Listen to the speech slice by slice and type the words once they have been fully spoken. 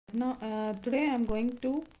Now today I am going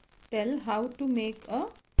to tell how to make a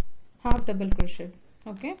half double crochet.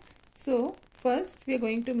 Okay, so first we are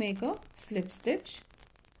going to make a slip stitch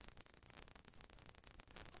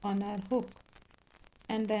on our hook,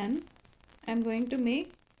 and then I am going to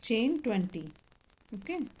make chain 20.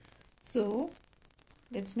 Okay, so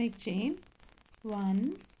let's make chain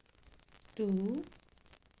 1 2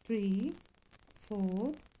 3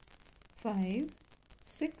 4 5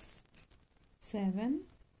 6 7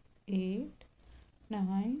 8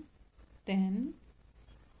 9 10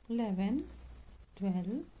 11 12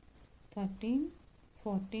 13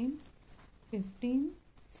 14 15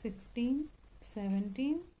 16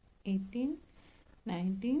 17 18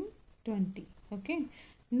 19 20. Okay,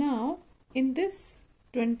 now in this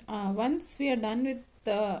 20 once we are done with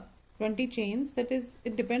the 20 chains, that is,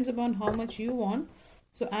 it depends upon how much you want.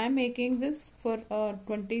 So I am making this for a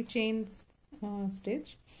 20 chain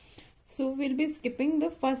stitch. So we'll be skipping the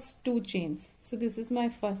first 2 chains. So this is my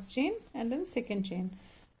first chain and then second chain.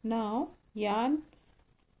 Now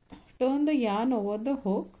turn the yarn over the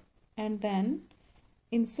hook and then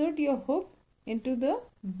insert your hook into the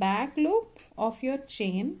back loop of your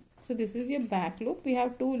chain. So this is your back loop. We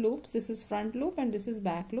have 2 loops. This is front loop and this is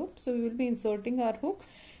back loop. So we will be inserting our hook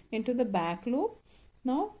into the back loop.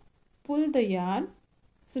 Now pull the yarn.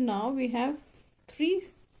 So now we have three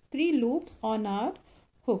loops on our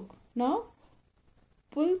hook. Now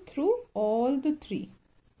pull through all the 3.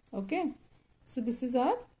 Okay, so this is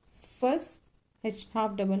our first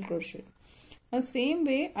half double crochet. Now same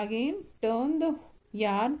way again, turn the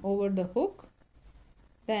yarn over the hook,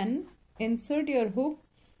 then insert your hook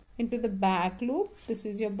into the back loop. This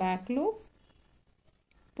is your back loop.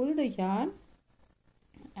 Pull the yarn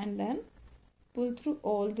and then pull through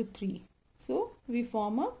all the 3. So we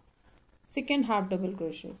form a second half double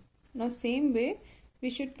crochet. Now same way we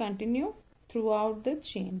should continue throughout the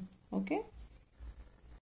chain. Okay,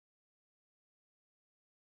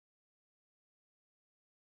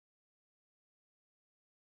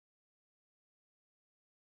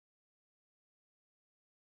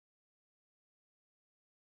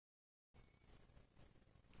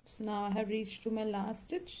 so now I have reached to my last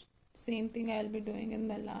stitch. Same thing I will be doing in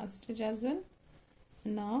my last stitch as well.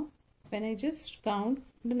 Now when I just count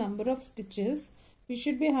the number of stitches, we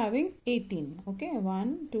should be having 18. Okay,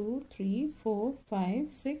 1 2 3 4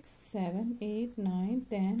 5 6 7 8 9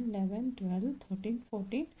 10 11 12 13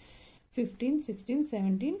 14 15 16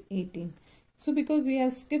 17 18. So because we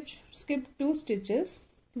have skipped 2 stitches,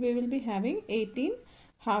 we will be having 18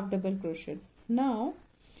 half double crochet. Now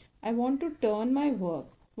I want to turn my work.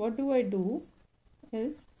 What do I do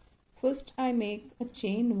is, first I make a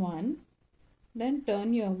chain 1, then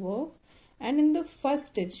turn your work, and in the first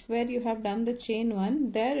stitch where you have done the chain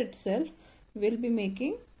 1, there itself we'll be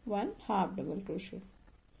making 1 half double crochet.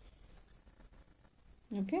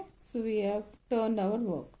 Okay, so we have turned our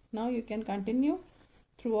work. Now you can continue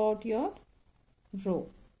throughout your row.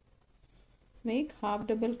 Make half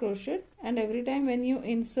double crochet, and every time when you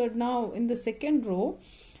insert, now in the second row,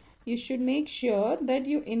 you should make sure that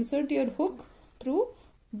you insert your hook through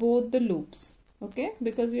both the loops. Okay,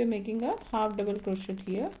 because we are making a half double crochet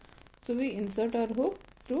here. So we insert our hook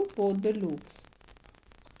through both the loops.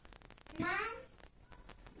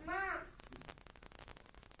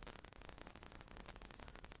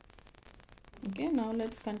 Okay, now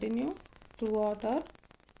let's continue throughout our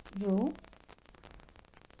row.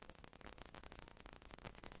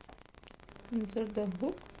 Insert the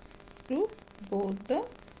hook through both the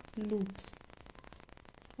loops.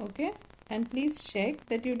 Okay, and please check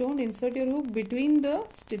that you don't insert your hook between the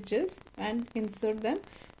stitches and insert them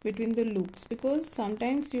between the loops, because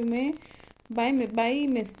sometimes you may by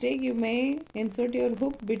mistake you may insert your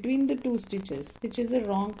hook between the 2 stitches, which is a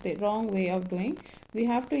wrong way of doing. We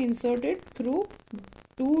have to insert it through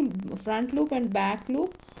 2 front loop and back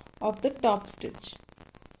loop of the top stitch.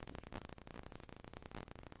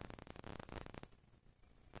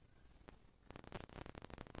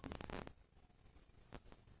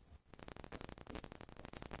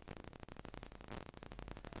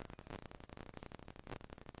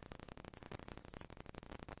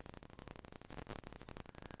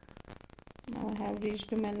 Now I have reached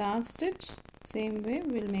to my last stitch. Same way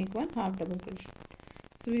we'll make 1 half double crochet.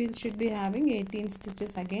 So we should be having 18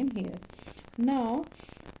 stitches again here. Now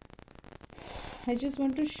I just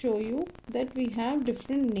want to show you that we have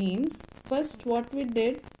different names. First what we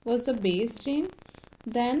did was the base chain.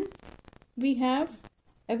 Then we have,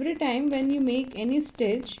 every time when you make any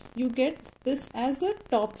stitch, you get this as a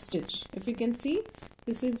top stitch. If you can see,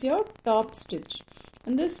 this is your top stitch.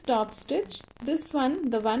 And this top stitch, this one,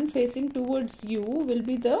 the one facing towards you, will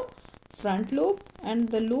be the front loop, and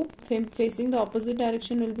the loop facing the opposite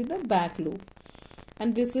direction will be the back loop,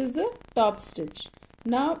 and this is the top stitch.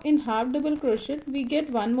 Now in half double crochet we get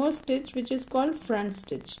one more stitch which is called front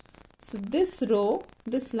stitch. So this row,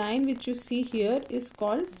 this line which you see here is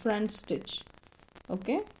called front stitch.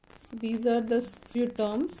 Okay, so these are the few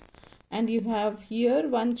terms, and you have here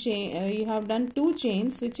one chain, you have done 2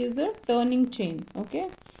 chains, which is the turning chain. Okay,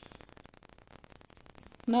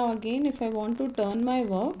 now again if I want to turn my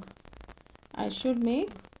work, I should make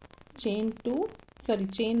chain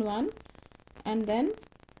 1, and then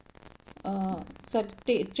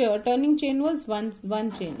turning chain was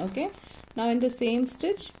one chain. Okay, now in the same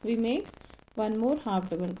stitch we make one more half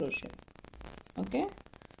double crochet. Okay,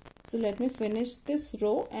 so let me finish this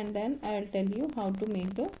row and then I'll tell you how to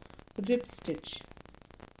make the rib stitch.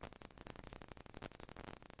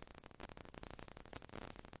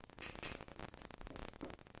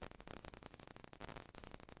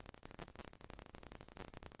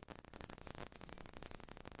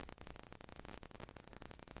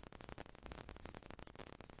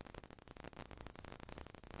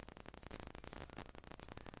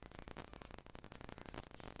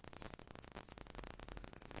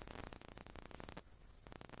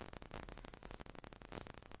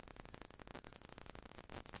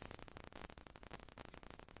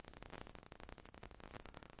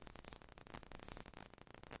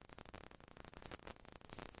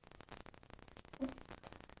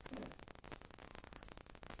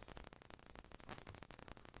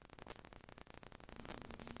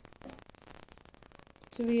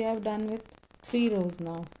 So we have done with 3 rows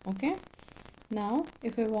now. Okay, now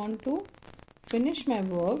if I want to finish my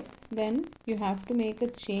work, then you have to make a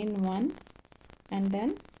chain 1 and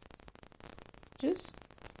then just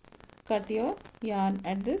cut your yarn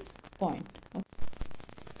at this point.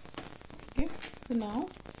 Okay, so now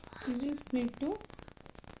you just need to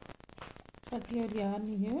cut your yarn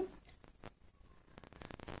here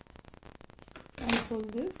and pull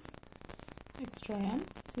this extra yarn,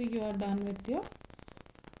 so you are done with your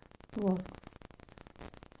work.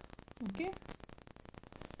 Okay,